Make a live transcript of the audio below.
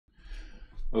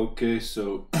Okay,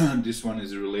 so this one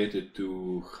is related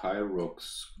to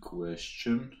Hyvr0's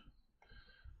question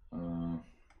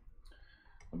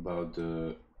about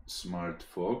the smart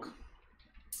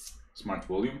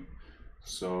volume.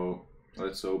 So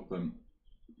let's open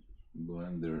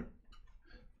Blender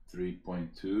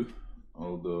 3.2,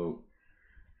 although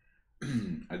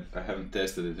I haven't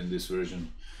tested it in this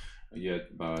version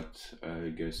yet, but I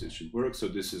guess it should work. So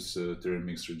this is Terrain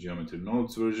Mixer Geometry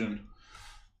Nodes version.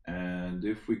 And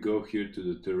if we go here to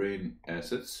the terrain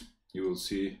assets, you will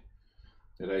see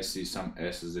that I see some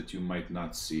assets that you might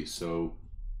not see. So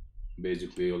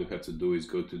basically all you have to do is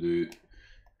go to the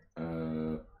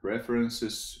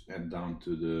preferences and down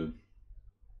to the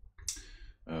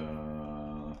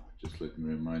just let me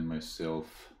remind myself,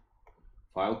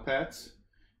 file paths,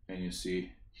 and you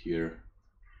see here,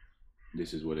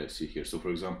 this is what I see here. So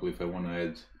for example, if I want to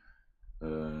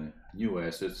add new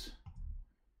assets,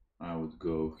 I would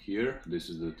go here. This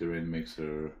is the terrain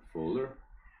mixer folder.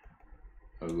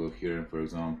 I'll go here and, for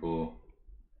example,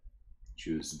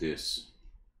 choose this,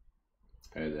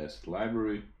 add asset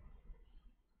library.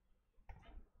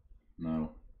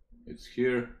 Now it's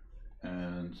here,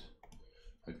 and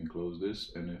I can close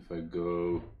this. And if I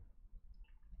go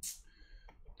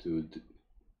to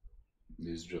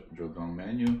this drop-down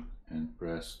menu and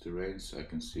press terrains, I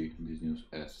can see these new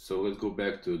assets. So let's go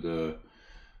back to the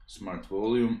smart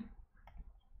volume.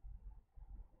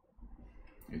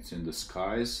 It's in the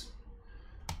skies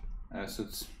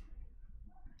assets,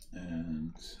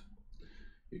 and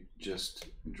you just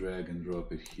drag and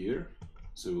drop it here.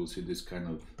 So we'll see this kind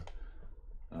of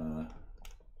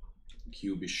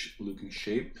cubish looking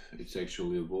shape. It's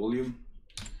actually a volume.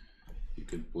 You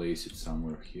can place it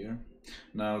somewhere here.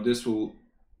 Now this will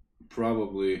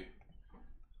probably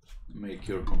make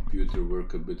your computer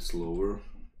work a bit slower.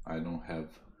 I don't have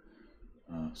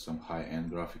some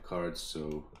high-end graphic cards,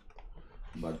 so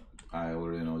but I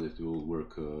already know that it will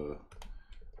work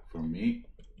for me,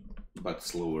 but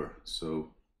slower.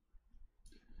 So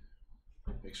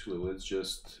actually let's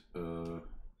just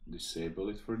disable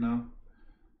it for now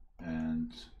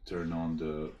and turn on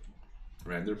the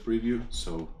render preview.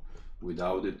 So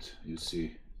without it, you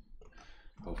see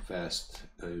how fast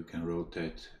you can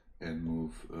rotate and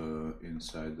move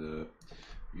inside the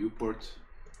viewport,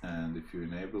 and if you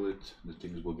enable it, the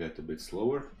things will get a bit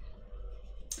slower,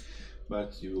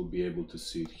 but you will be able to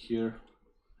see it here.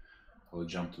 I'll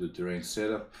jump to the terrain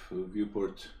setup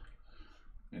viewport,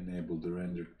 enable the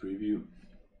rendered preview,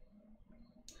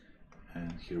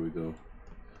 and here we go.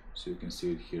 So you can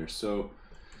see it here. So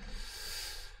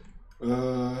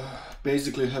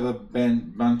basically have a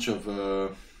bunch of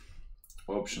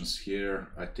options here.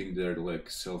 I think they're like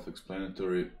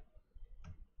self-explanatory,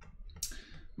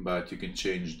 but you can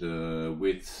change the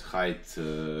width, height,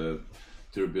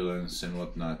 turbulence and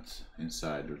whatnot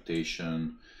inside.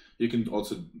 Rotation, you can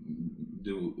also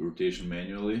do rotation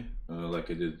manually, like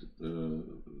I did a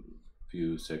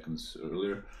few seconds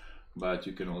earlier, but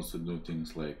you can also do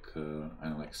things like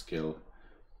like scale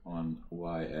on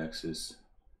y-axis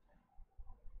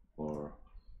or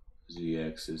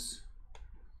z-axis,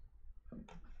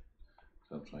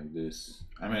 something like this.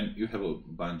 I mean, you have a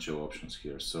bunch of options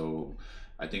here, so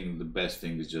I think the best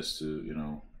thing is just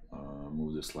to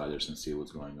move the sliders and see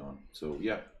what's going on. So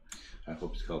yeah, I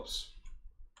hope it helps.